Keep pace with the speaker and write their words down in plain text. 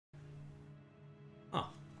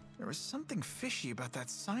There was something fishy about that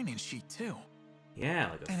sign-in sheet, too.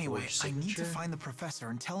 Yeah, like a Anyway, forged I need to signature. find the professor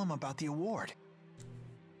and tell him about the award.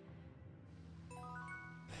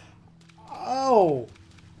 Oh!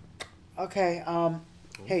 Okay,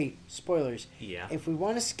 hey, spoilers. Yeah. If we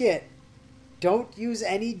want to skit, don't use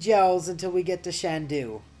any gels until we get to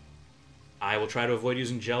Shandu. I will try to avoid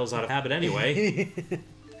using gels out of habit anyway.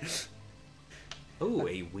 Oh,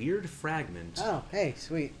 a weird fragment. Oh, hey,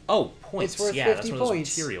 sweet. Oh, points. It's worth yeah, 50 that's one of those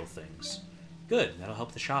points. material things. Good, that'll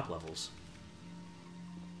help the shop levels.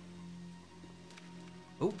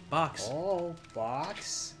 Oh, box. Oh,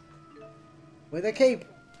 box. With a cape.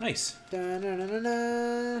 Nice.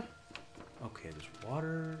 Da-na-na-na-na. Okay, there's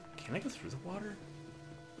water. Can I go through the water?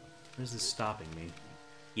 Or is this stopping me?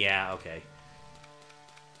 Yeah, okay.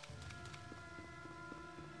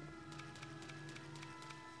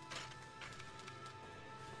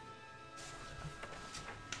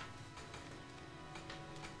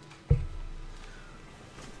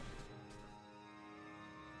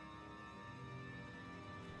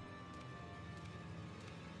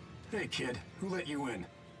 Hey, kid. Who let you in?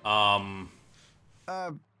 I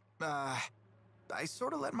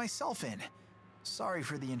sort of let myself in. Sorry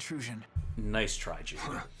for the intrusion. Nice try, Jude.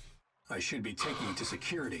 I should be taking you to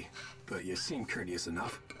security, but you seem courteous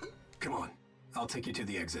enough. Come on. I'll take you to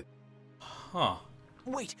the exit. Huh.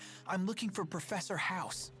 Wait, I'm looking for Professor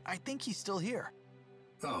House. I think he's still here.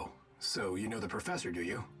 Oh, so you know the professor, do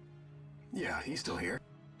you? Yeah, he's still here.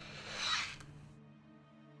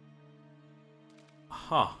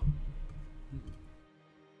 Huh.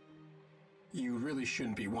 You really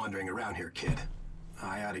shouldn't be wandering around here, kid.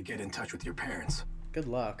 I ought to get in touch with your parents. Good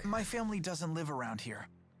luck. My family doesn't live around here.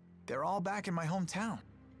 They're all back in my hometown.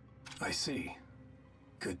 I see.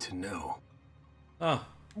 Good to know. Oh.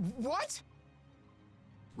 What?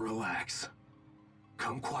 Relax.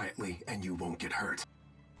 Come quietly and you won't get hurt.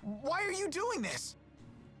 Why are you doing this?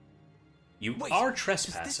 You Wait, are does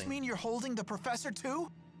trespassing. this mean you're holding the professor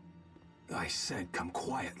too? I said come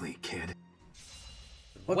quietly, kid.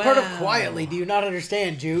 What part of Wow. quietly do you not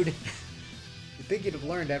understand, Jude? You think you'd have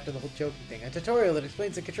learned after the whole choking thing. A tutorial that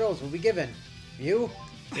explains the controls will be given. You?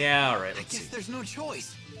 Yeah, alright, I let's guess see. there's no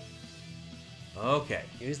choice. Okay.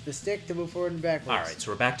 Use the stick to move forward and backwards. Alright,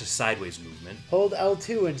 so we're back to sideways movement. Hold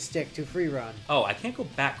L2 and stick to free run. Oh, I can't go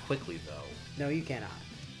back quickly, though. No, you cannot.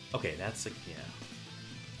 Okay, that's like,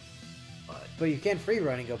 yeah. But you can free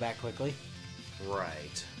run and go back quickly.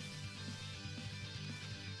 Right.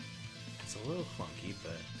 It's a little clunky,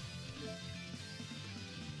 but...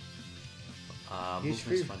 Use movement's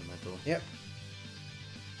free- fundamental. Yep.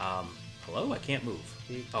 Hello? I can't move.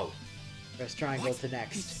 You- Oh, Press triangle What? to He's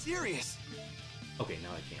next. serious. okay, now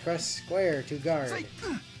I can't. Press square to guard. Say,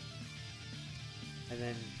 And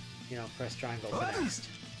then, press triangle to next.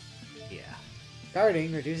 Yeah.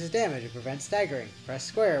 Guarding reduces damage and prevents staggering. Press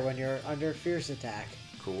square when you're under fierce attack.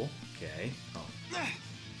 Cool. Okay. Oh.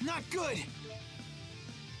 not good.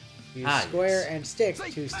 Use Ah, square yes. and stick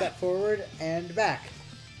to step forward and back.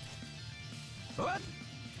 What?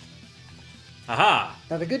 Aha!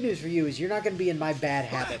 Now the good news for you is you're not going to be in my bad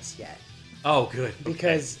habits yet. Oh, good. Okay.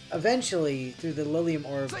 Because eventually, through the Lilium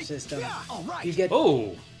Orb system, Yeah, all right. you get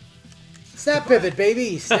Oh! Snap Pivot,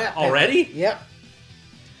 baby! Snap Pivot. Already? Yep.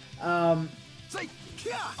 Say,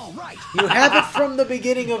 yeah, all right. You have it from the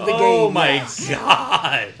beginning of the game. Oh my yes.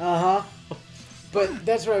 god! Uh-huh. But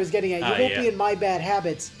that's what I was getting at. You won't yeah. be in my bad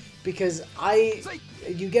habits because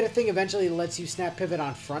you get a thing eventually that lets you snap pivot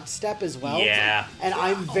on front step as well. Yeah. And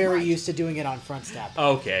I'm very used to doing it on front step.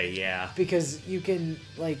 Okay, yeah. Because you can,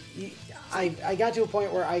 I got to a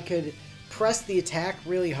point where I could press the attack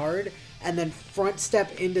really hard and then front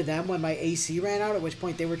step into them when my AC ran out, at which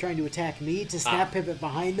point they were trying to attack me to snap pivot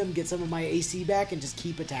behind them, get some of my AC back, and just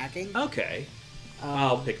keep attacking. Okay.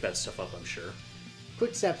 I'll pick that stuff up, I'm sure.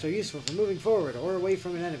 Quick steps are useful for moving forward or away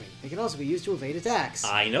from an enemy. They can also be used to evade attacks.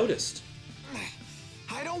 I noticed.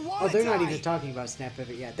 I don't want Oh, to they're die. not even talking about snap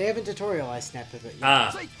pivot yet. They haven't tutorialized snap pivot yet.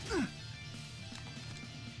 Ah. Say,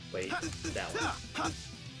 Wait, that one.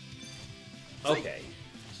 Okay.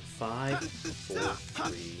 So 5, 4,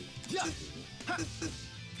 3, 2.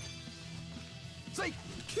 say,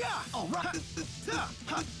 yeah, all right.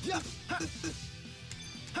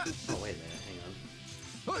 Oh, wait a minute. Hang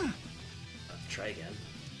on. Try again.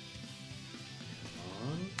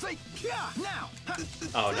 Come on. Say, yeah, now.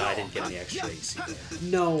 Oh, no, I didn't get any extra AC there.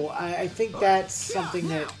 No, I think that's something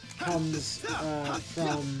that comes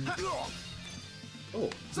from... Oh,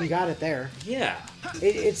 You got it there. yeah.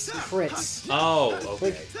 It's crits. Oh,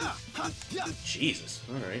 okay. Like, Jesus.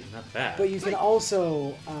 Alright, not bad. but you can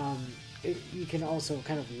also you can also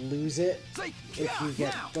kind of lose it if you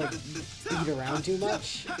get like beat around too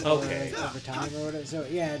much. Okay. Or, like, over time or whatever. So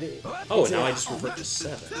yeah. Oh, now I just revert to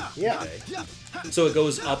 7. Yeah. Okay. So it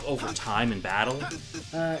goes up over time in battle?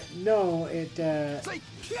 No, it.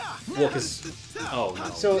 Well, because... Oh, no.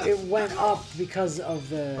 So it went up because of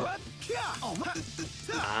the.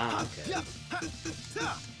 Ah, okay.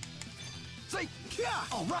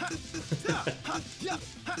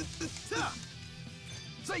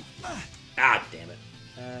 Ah, damn it.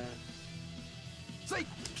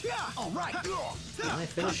 Can I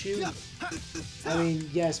finish you? I mean,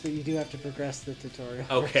 yes, but you do have to progress the tutorial.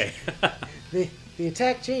 Okay. The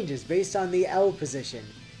attack changes based on the L position.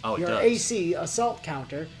 Oh, it Your does. AC assault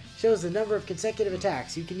counter shows the number of consecutive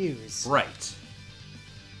attacks you can use. Right.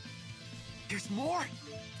 There's more?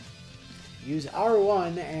 Use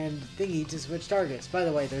R1 and thingy to switch targets. By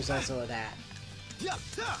the way, there's also a that. Yeah.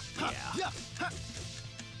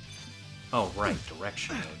 Oh, right.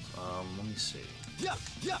 Direction. Let me see.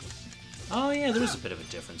 Oh, yeah, there's a bit of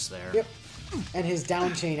a difference there. Yep. And his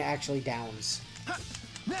down chain actually downs.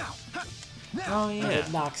 Oh, yeah.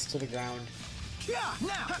 It knocks to the ground.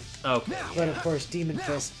 Okay. But of course, Demon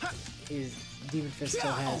Fist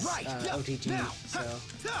still has OTG, so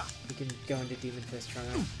you can go into Demon Fist from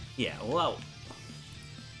it. Yeah, well...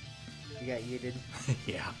 You got yeeted.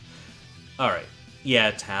 Yeah. Alright.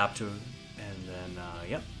 Yeah, tap to... And then,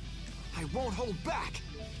 yep. I won't hold back.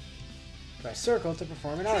 Press circle to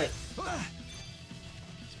perform an art.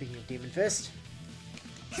 Speaking of Demon Fist.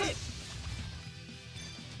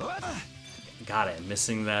 God, I'm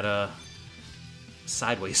missing that,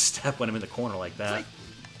 sideways step when I'm in the corner like that.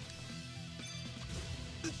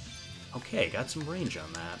 Okay, got some range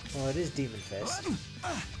on that. Well, it is Demon Fist.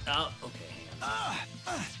 Oh, okay, hang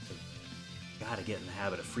on. Gotta get in the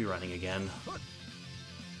habit of free running again.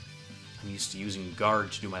 I'm used to using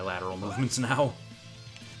guard to do my lateral movements now.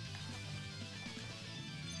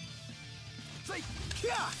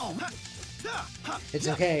 It's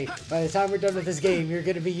okay. By the time we're done with this game, you're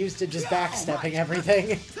going to be used to just backstepping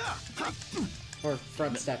everything. Or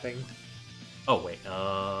front stepping. Oh, wait,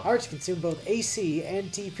 Arts consume both AC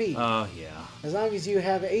and TP. yeah. As long as you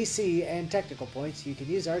have AC and technical points, you can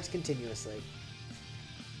use arts continuously.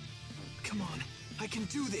 Come on, I can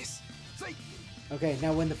do this. Okay,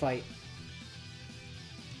 now win the fight.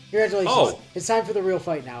 Congratulations. Oh. It's time for the real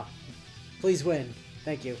fight now. Please win.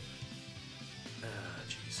 Thank you.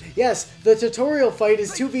 Jeez. Yes, the tutorial fight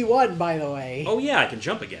is 2v1, by the way. Oh, yeah, I can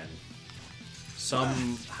jump again.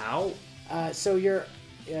 Somehow? So you're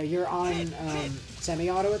on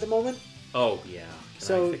semi-auto at the moment. Oh, yeah.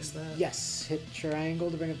 Can I fix that? Yes, hit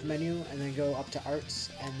triangle to bring up the menu, and then go up to arts,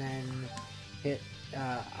 and then hit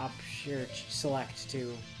select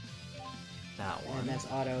to, That one. and that's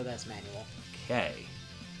auto, that's manual. Okay.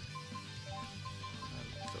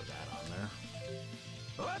 Throw that on there.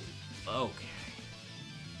 Okay.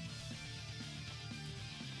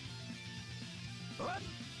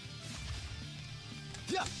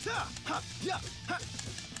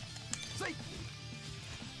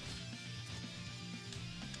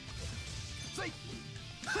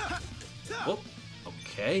 Oh,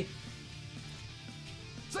 okay.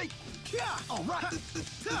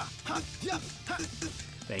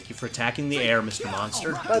 Thank you for attacking the air, Mr.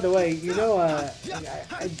 Monster. By the way, you know,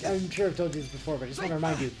 I'm sure I've told you this before, but I just want to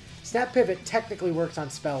remind you, Snap Pivot technically works on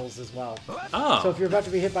spells as well. Oh. So if you're about to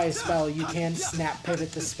be hit by a spell, you can Snap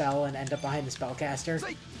Pivot the spell and end up behind the spellcaster.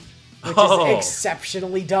 Which is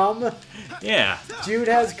exceptionally dumb. Yeah. Jude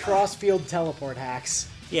has cross-field teleport hacks.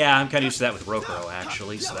 Yeah, I'm kind of used to that with Rokuro,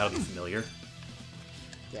 actually, so that'll be familiar.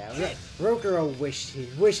 Yeah, Rokuro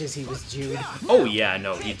wishes he was Jude. Oh, yeah,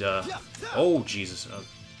 no, he'd, Oh, Jesus.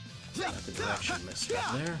 Got the direction missed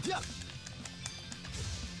up there.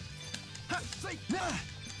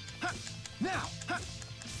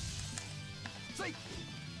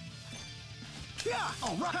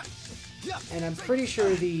 And I'm pretty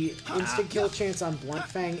sure the instant kill chance on Blunt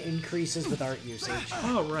Fang increases with art usage.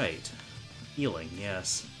 Oh, right. Healing,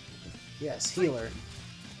 yes. Yes, healer.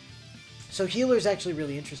 So healer's actually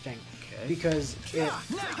really interesting. Okay. Because it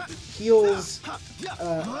heals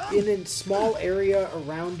in a small area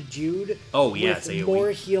around Jude. Oh, yeah, with it's AoE.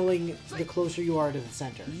 more healing the closer you are to the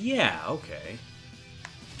center. Yeah, okay.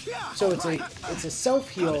 So it's a self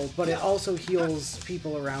heal, but it also heals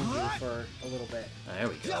people around you for a little bit. There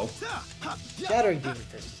we go. Shattering Demon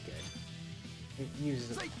Fist is good. It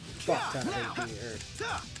uses a fuck ton of AP or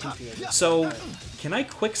TP. So, can I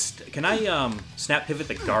snap pivot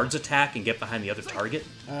the guard's attack and get behind the other target?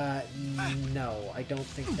 No, I don't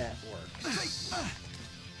think that works.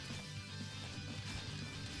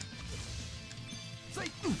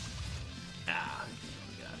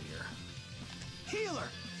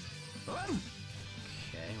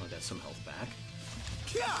 Okay, we got some health back.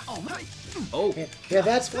 Oh, my. Oh, Yeah,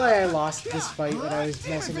 that's why I lost this fight when I was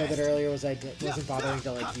messing with it earlier. Was I wasn't bothering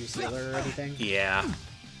to like use healer or anything. yeah.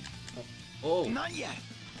 Oh, Not yet.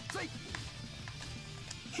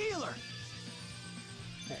 Healer.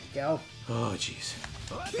 There you go. oh, jeez.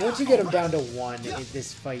 Once you get him down to 1,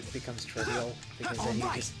 this fight becomes trivial because then you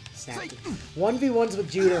just snap. 1v1s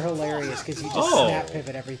with Jude are hilarious because you just Oh. snap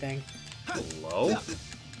pivot everything. Hello.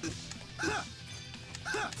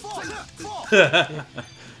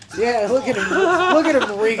 Yeah, look at him! Look at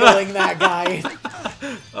him wriggling that guy.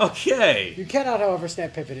 Okay. You cannot, however,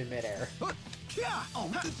 snap pivot in midair.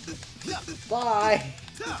 Bye.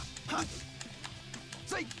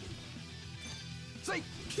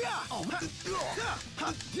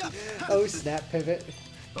 Oh, snap pivot!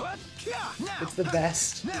 It's the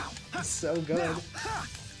best. It's so good.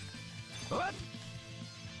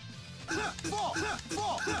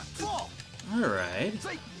 Alright.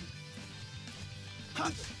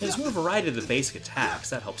 There's more variety to the basic attacks.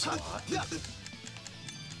 That helps a lot. Yeah,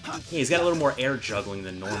 he's got a little more air juggling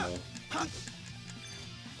than normal.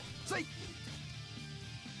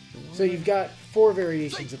 So you've got 4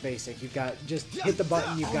 variations of basic. You've got just hit the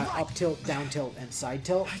button, you've got up tilt, down tilt, and side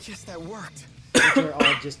tilt, I guess that worked. which are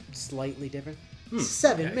all just slightly different.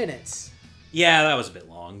 7 okay. minutes. Yeah, that was a bit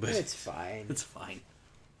long, but It's fine. it's fine.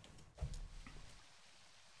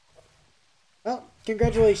 Well,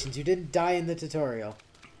 congratulations, you didn't die in the tutorial.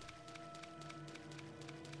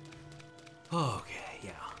 Okay,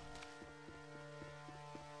 yeah.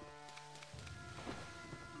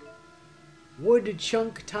 Wood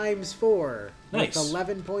chunk times 4. Nice. With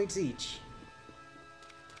 11 points each.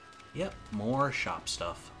 Yep, more shop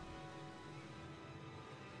stuff.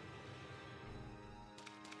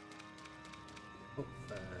 Oh,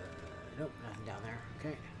 nope, nothing down there.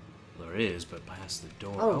 Okay. There is, but past the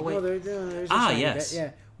door. Oh, wait. no, there's a Ah, shiny yes. bit.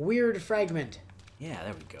 Yeah. Weird fragment. Yeah,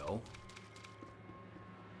 there we go.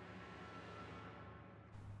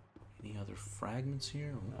 Any other fragments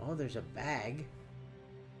here? Oh, there's a bag.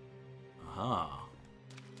 Aha.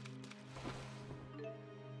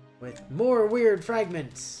 With more weird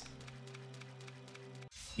fragments.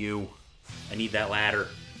 You. I need that ladder.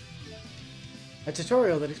 A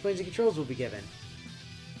tutorial that explains the controls will be given.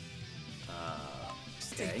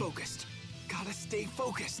 Stay Okay. focused. Gotta stay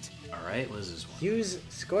focused. Alright, what is this one? Use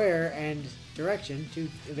square and direction to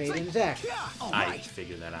evade an attack. I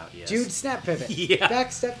figured that out, yes. Jude snap pivot. Yeah.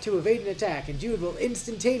 Backstep to evade an attack, and Jude will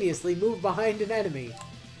instantaneously move behind an enemy.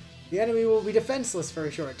 The enemy will be defenseless for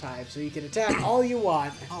a short time, so you can attack all you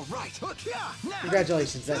want. All right.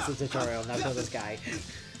 Congratulations, that's the tutorial. Now kill this guy.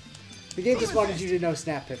 The game just wanted you to know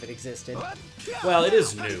snap pivot existed. Well, it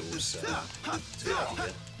is new, so it's a good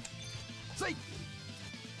idea.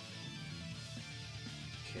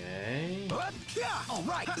 Okay. All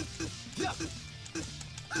right.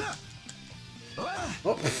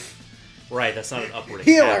 Oh, pff. Right, that's not an upward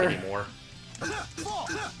Healer. attack anymore.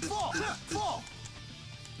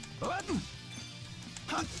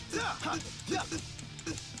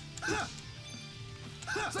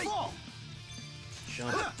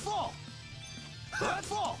 Jump.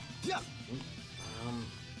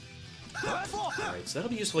 Alright, so that'll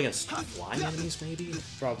be useful against flying enemies, maybe?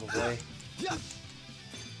 Probably.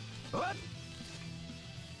 Boy,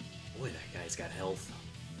 that guy's got health.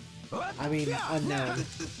 I mean, unknown.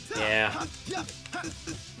 Yeah.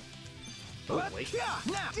 Oh, wait.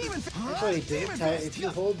 Actually, did it tell if you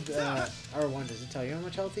hold R1, does it tell you how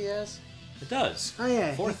much health he has? It does. Oh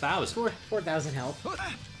yeah, 4,000. 4,000 health.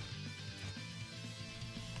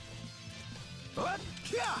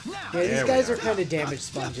 Yeah, these There we guys are. are kind of damage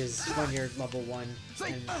sponges when you're level 1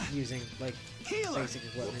 and using like basic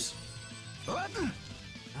equipment.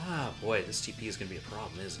 Ah, boy, this TP is going to be a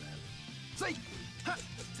problem, isn't it?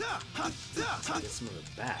 Get some of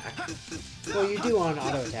it back. Well, you do on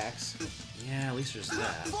auto attacks. Yeah, at least there's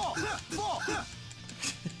that.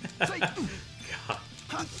 God.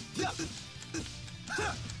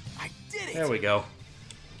 I did it. There we go.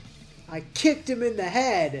 I kicked him in the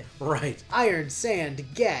head. Right. Iron sand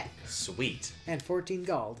get. Sweet. And 14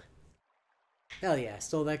 gold. Hell yeah,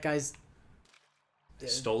 stole that guy's.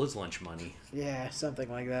 Stole his lunch money. Yeah, something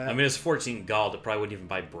like that. I mean, it's 14 gold. It probably wouldn't even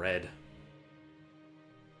buy bread.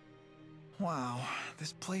 Wow,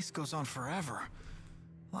 this place goes on forever.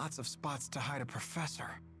 Lots of spots to hide a professor.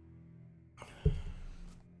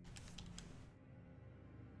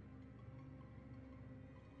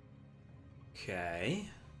 Okay.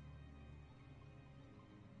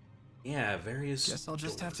 Yeah, various... Guess I'll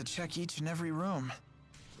just have to check each and every room.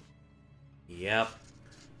 Yep.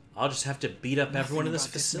 I'll just have to beat up everyone in this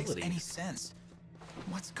Nothing about facility. makes any sense.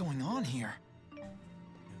 What's going on here? And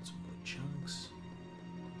some wood chunks.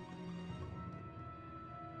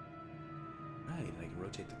 Right, I can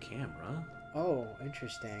rotate the camera. Oh,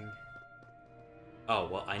 interesting. Oh,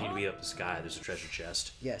 well, I need to be up the sky. There's a treasure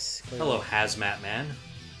chest. Yes. Clearly. Hello, Hazmat Man.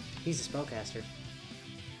 He's a spellcaster.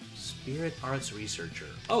 Spirit Arts Researcher.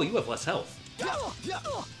 Oh, you have less health.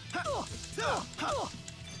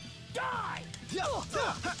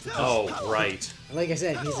 Oh, right. Like I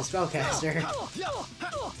said, he's a spellcaster.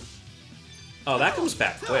 Oh, that comes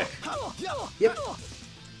back quick. Yep.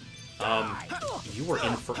 You were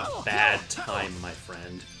in for a bad time, my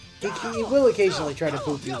friend. He will occasionally try to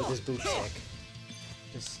boop you with his boot stick.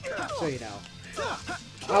 Just so you know.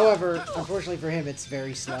 However, unfortunately for him, it's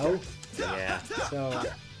very slow. Yeah. So,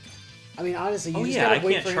 I mean, honestly, you Oh just yeah, I gotta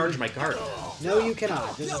wait can't for charge him. my card. No, you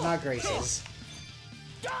cannot. This is not Grace's.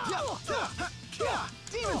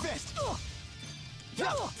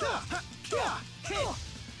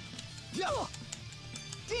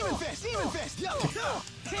 Demon Fist! Demon Fist! Demon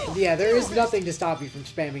Fist! Yeah, there is nothing to stop you from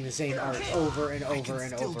spamming the same art over and over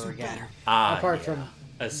and over again. Apart from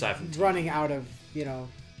aside from running out of, you know,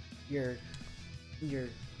 your SC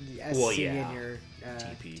Well, yeah. and your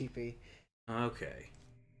TP. TP. Okay.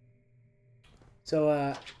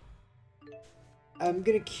 So, I'm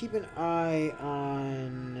gonna keep an eye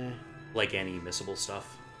on... Like any missable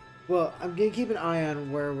stuff. Well, I'm gonna keep an eye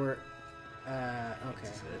on where we're... okay.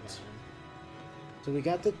 That's it. So we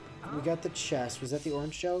got the chest. Was that the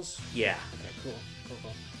orange shells? Yeah. Okay,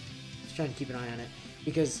 cool. Just trying to keep an eye on it.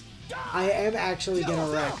 Because I am actually going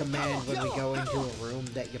to recommend when we go into a room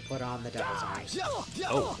that you put on the Devil's Eyes.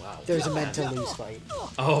 Oh, wow. There's a meant to lose fight.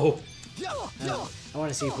 Oh. I want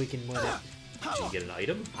to see if we can win it. Did you get an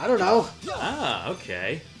item? I don't know. Ah,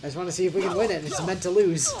 okay. I just want to see if we can win it. It's meant to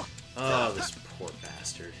lose. Oh, this poor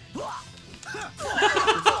bastard. There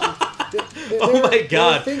Oh my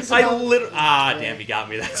god. I literally... literally... damn, you got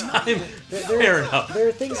me that time. Fair enough. There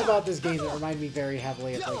are things about this game that remind me very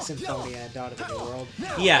heavily of, like, Symphonia and Dawn of the New World.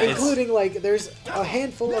 Yeah, Including, like, there's a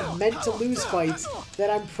handful of meant-to-lose fights that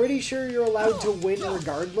I'm pretty sure you're allowed to win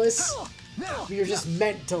regardless. You're just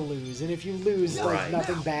meant to lose, and if you lose, like, Right.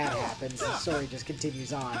 nothing bad happens. The story just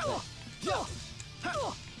continues on, but...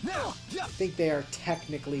 I think they are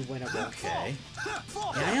technically winnable. Okay. Yeah,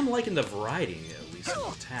 I am liking the variety, at least, in the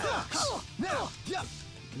attacks. You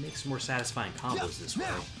can make some more satisfying combos this way.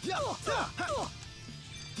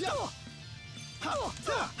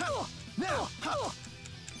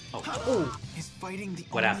 Oh, Ooh, Is fighting the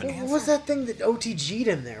What only happened? answer? what was that thing that OTG'd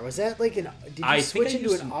him there? Was that like an... Did you I think switch I into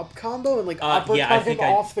used an some- up combo and, like, yeah, I uppercut him think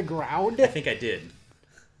I- off the ground? I think I did.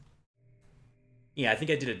 Yeah, I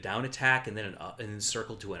think I did a down attack and then an up, and then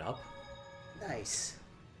circled to an up. Nice.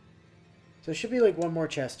 So there should be, like, one more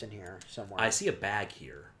chest in here somewhere. I see a bag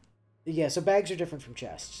here. Yeah, so bags are different from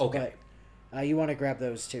chests. Okay. But, you want to grab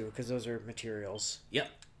those, too, because those are materials. Yep.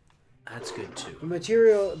 That's good,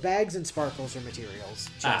 too. Bags and sparkles are materials.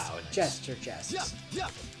 Chests, Oh, nice. chests are chests.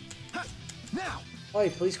 Now! Oi,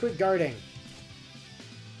 please quit guarding.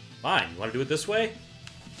 Fine, you want to do it this way?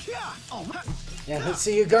 Yeah, let's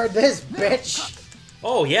see you guard this, bitch!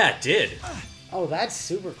 Oh, yeah, it did. Oh, that's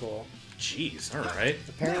super cool. Jeez, alright.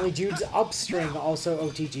 Apparently Jude's upstring also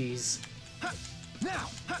OTGs. Now!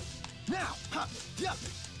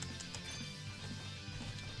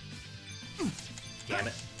 Damn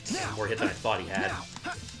it. One more hit than I thought he had.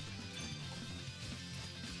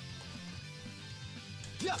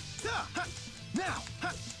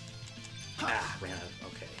 Ah, ran out.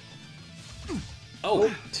 Okay. Oh,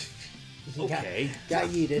 He got- okay. Got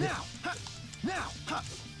yeeted.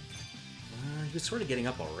 He was sort of getting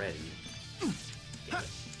up already. Damn it.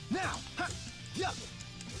 Now!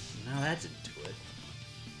 No, that didn't do it.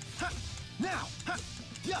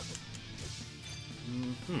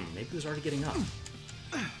 Maybe he was already getting up.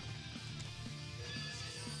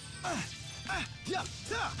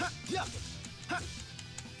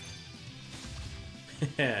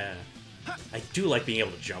 I do like being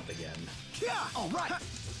able to jump again. All right.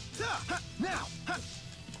 Now.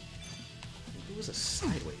 It was a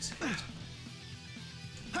sideways hit.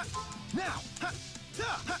 Now.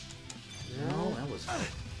 No, that was...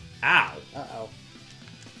 Ow! Uh-oh.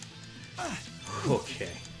 Okay.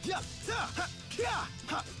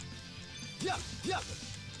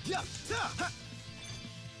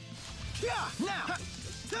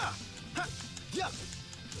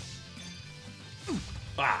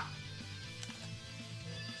 Ah!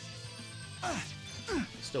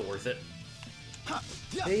 Still worth it.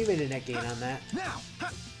 Yeah, you made a net gain on that. Now.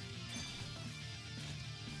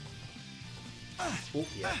 Oh,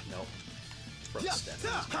 yeah, no. Front step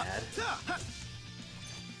is bad.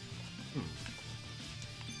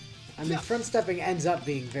 I mean, front stepping ends up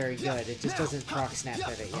being very good. It just doesn't proc snap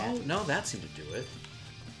at it yet. Oh, no, that seemed to do it.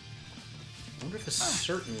 I wonder if a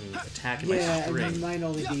certain attack in my Yeah, string... and mine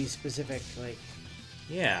only be specific, like...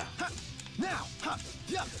 Yeah. Now.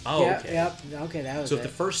 Oh, Yep, okay. yep. Okay, that was So it. if the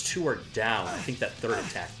first two are down, I think that third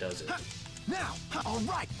attack does it. Now. All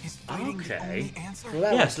right. Is fighting the Okay. only answer? Well,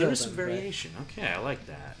 that Yes, would there kill is some them, but- variation. Okay, I like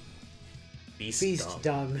that. Beast Beast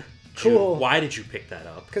dung. dung. Jude, Cool. why did you pick that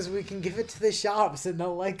up? Because we can give it to the shops and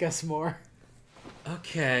they'll like us more.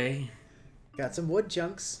 Okay. Got some wood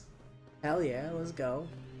chunks. Hell yeah, let's go.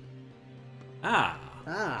 Ah.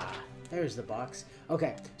 Ah, there's the box.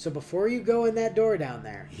 Okay, so before you go in that door down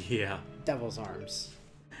there, Yeah. Devil's Arms.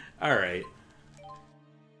 Alright.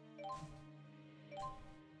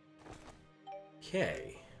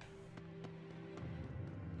 Okay.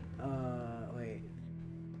 Wait.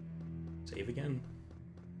 Save again?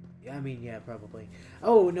 I mean, yeah, probably.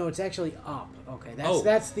 Oh, no, it's actually up. Okay,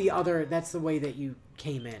 that's the other, that's the way that you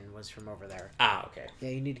came in, was from over there. Ah, okay. Yeah,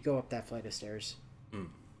 you need to go up that flight of stairs.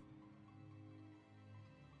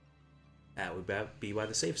 That would be why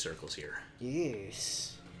the save circle's here.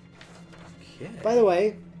 Yes. Okay. By the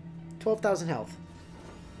way, 12,000 health.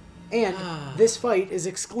 And this fight is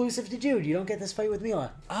exclusive to Jude. You don't get this fight with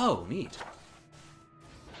Milla. Oh, neat.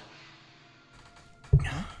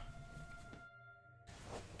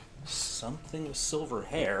 Something with silver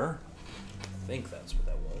hair. I think that's what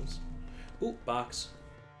that was. Ooh, box.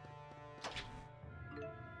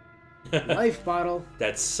 Life bottle.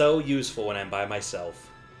 That's so useful when I'm by myself.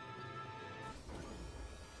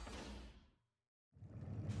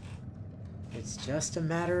 It's just a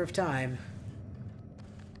matter of time.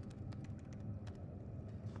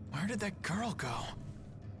 Where did that girl go?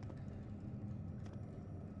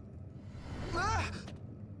 Ah!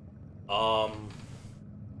 Only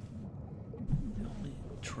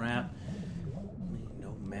trap. Only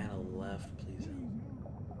no mana left, please.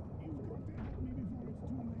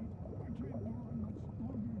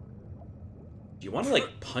 Do you want to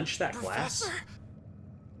like punch that glass? Professor?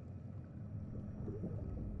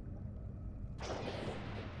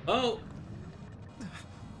 Oh.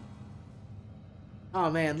 Oh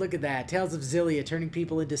man, look at that. Tales of Xillia turning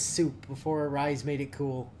people into soup before Arise made it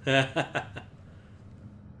cool.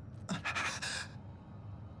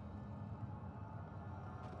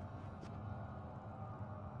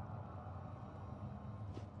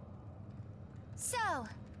 So,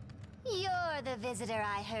 you're the visitor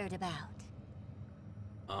I heard about.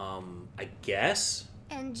 I guess?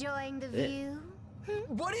 Enjoying the Eh. view?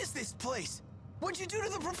 What is this place? What'd you do to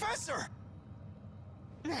the professor?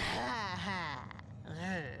 Who are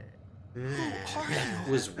you? That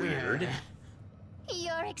was weird.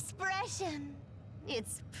 Your expression.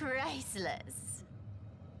 It's priceless.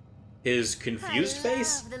 His confused I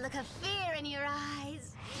face? love the look of fear in your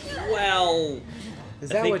eyes. Well,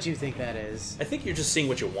 Is I that think- what you think that is? I think you're just seeing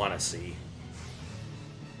what you want to see.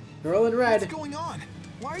 Girl in What's red. going on?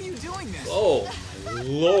 Why are you doing this? Oh, my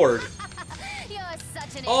lord. You're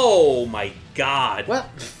such an Oh, my god. Well,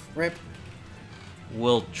 rip.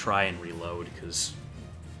 We'll try and reload, because...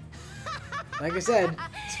 Like I said,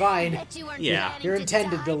 it's fine. Bet you weren't Yeah. planning You're to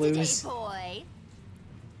intended die to today, lose. boy.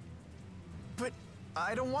 But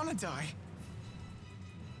I don't want to die.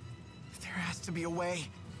 There has to be a way.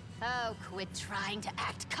 Oh, quit trying to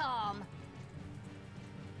act calm.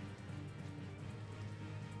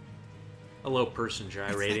 Hello, person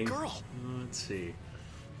gyrating. It's that girl. Let's see.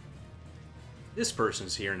 This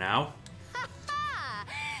person's here now. Ha!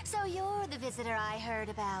 So you're the visitor I heard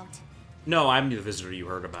about. No, I'm the visitor you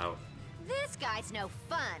heard about. This guy's no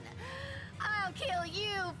fun. I'll kill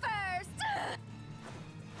you first.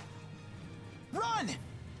 Run!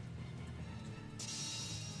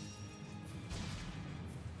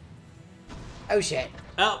 Oh shit.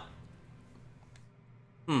 Oh.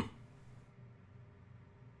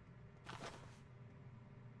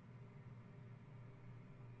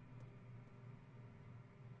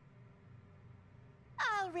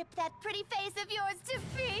 I'll rip that pretty face of yours to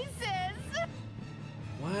pieces.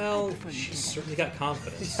 Well, she's certainly got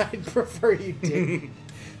confidence. I'd prefer you did.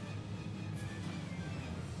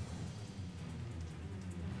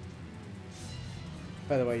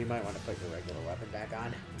 By the way, you might want to put your regular weapon back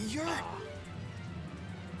on. You're... Who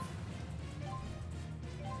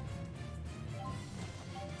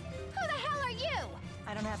the hell are you?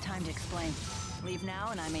 I don't have time to explain. Leave now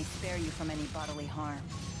and I may spare you from any bodily harm.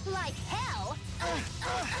 Like hell?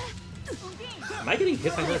 Am I getting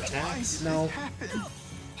hit by her attacks? No. Happen?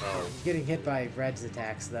 Oh. Getting hit by Red's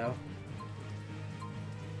attacks, though.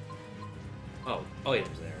 Oh. Oh, yeah, it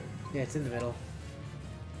was there. Yeah, it's in the middle.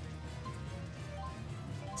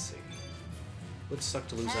 Let's see. Would suck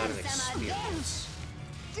to lose out an experience.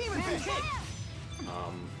 Demon Fist!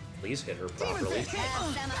 Please hit her properly.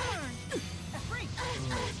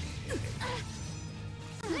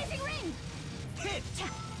 Blazing ring! Hit!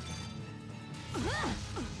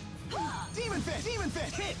 Demon Fist! Demon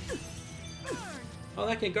Fist! Hit! Oh,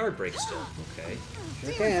 that can guard break still. Okay.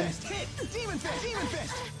 Sure Demon can. Fist! Hit! Demon Fist! Demon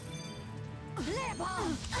Fist! Flare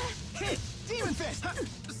bomb! Hit! Demon Fist!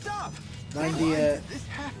 Stop! Mind Why the, did this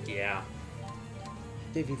happen? Yeah.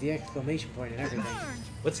 gave you the exclamation point and everything.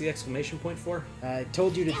 What's the exclamation point for?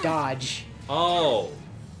 Told you to dodge. Oh.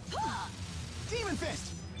 Demon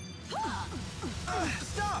Fist!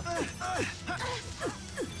 Stop!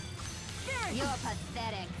 You're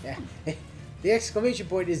pathetic. Yeah. The exclamation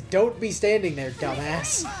point is don't be standing there,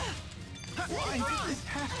 dumbass. Why did this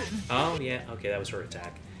happen? Oh, yeah. Okay, that was her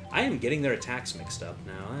attack. I am getting their attacks mixed up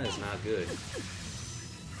now. That is not good.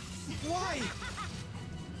 Why?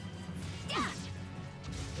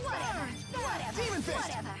 Whatever. Demon Fist!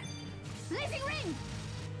 Whatever. Blazing ring!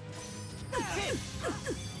 Hit!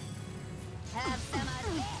 Have some of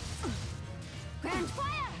this. Grand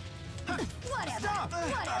fire! Whatever. Stop!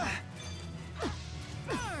 Whatever.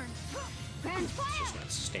 Grand fire! Just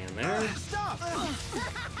not stand there. Stop!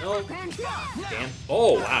 No. Grand fire! Damn.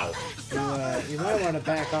 Oh, wow. You might want to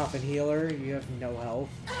back off and heal her. You have no health.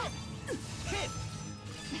 Hit!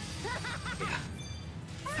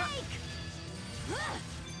 Break!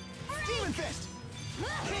 Demon Fist!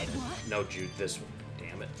 Hit! No, Jude, this one.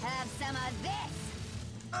 Damn it. Have some of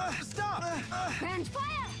this. Stop! Grand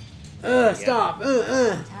fire! Stop!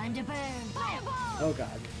 Time to burn. Fireball! Oh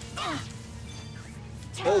god.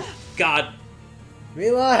 Oh, God.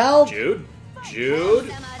 Milla, help! Jude? Jude?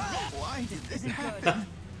 Some of this. Why did this Isn't happen? good.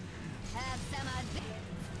 Have some of this.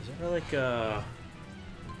 Is there like Yeah,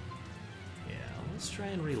 let's try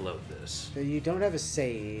and reload this. So you don't have a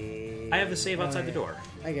save. I have the save outside the yeah. door.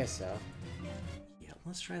 I guess so. Yeah,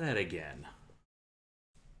 let's try that again.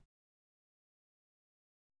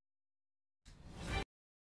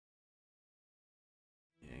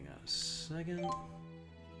 Hang on a second.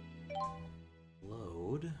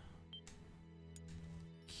 Load.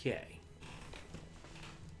 Okay.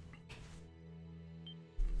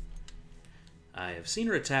 I have seen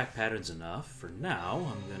her attack patterns enough. For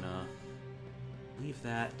now, I'm gonna leave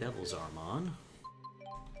that Devil's Arm on.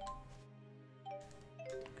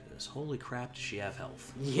 Because holy crap, does she have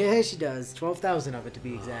health? Yeah, she does. 12,000 of it to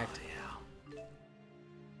be exact. Oh, yeah.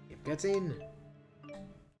 Yep, cutscene.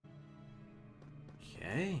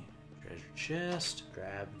 Okay. Treasure chest.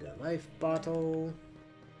 Grab the life bottle.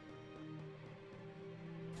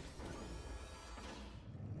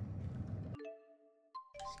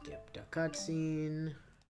 Skip the cutscene.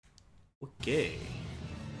 Okay.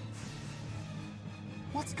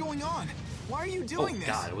 What's going on? Why are you Oh doing this?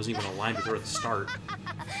 god, I wasn't even aligned with her at the start.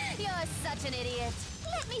 You're such an idiot.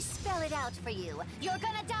 Let me spell it out for you. You're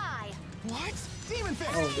gonna die. What? Demon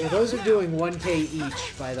Fist! Oh, yeah, those are doing 1k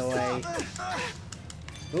each, by the way.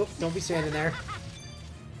 Oop, don't be standing there.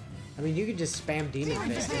 I mean, you can just spam Demon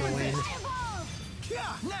Fist and win. Fireball!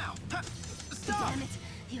 Yeah, now! Stop! Damn it.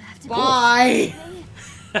 You have to Bye!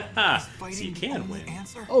 So you the can only win.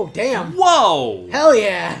 answer? Oh, damn. Whoa! Hell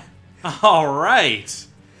yeah! Alright!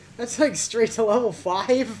 That's like straight to level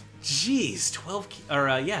 5. Jeez, 12k, or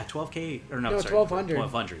yeah, 12k, or no, No, sorry, 1200.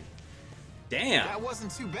 1200. Damn! That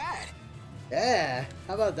wasn't too bad. Yeah,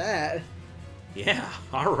 how about that? Yeah,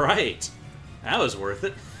 alright. That was worth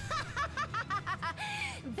it.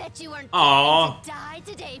 Bet you weren't Aw. going to die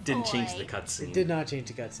today, boy. Didn't change the It cutscene did not change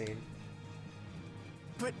the cutscene.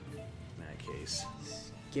 But in that case.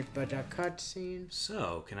 Skip the cutscene.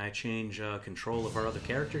 So, can I change control of our other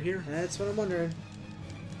character here? That's what I'm wondering.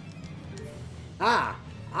 Ah!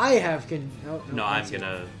 I have No, I'm that's it.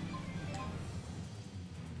 gonna...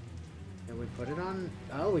 Can we put it on?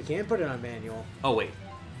 Oh, we can put it on manual. Oh, wait.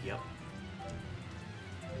 Yep.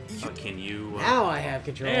 Can you... Now I have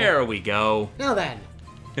control. There we go. Now then.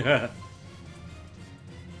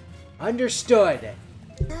 Understood.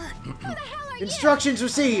 Who the hell are Instructions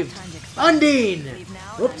received. Time to explain. Undine. Leave now, and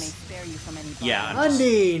I may Whoops. spare you from any Yeah, bodily I'm just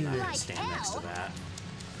Undine. not gonna stand next to that.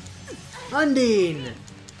 Undine.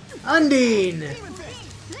 Undine. Demon Fist!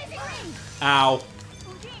 you? Blazing ring! Ow.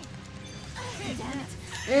 Damn it.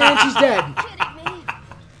 And she's dead. Kidding me?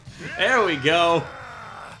 There we go.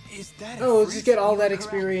 Is that Oh, a let's just get all that freeze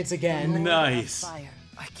experience again. Nice. fire.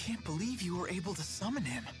 I can't believe you were able to summon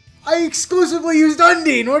him. I exclusively used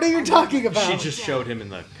Undine. What are you talking about? She just showed him in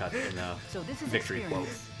the So this is victory quote.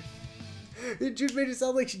 experience. It just made it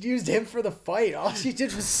sound like she'd used him for the fight. All she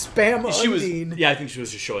did was spam She was, Undine. yeah, I think she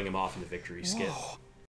was just showing him off in the victory skit. Whoa.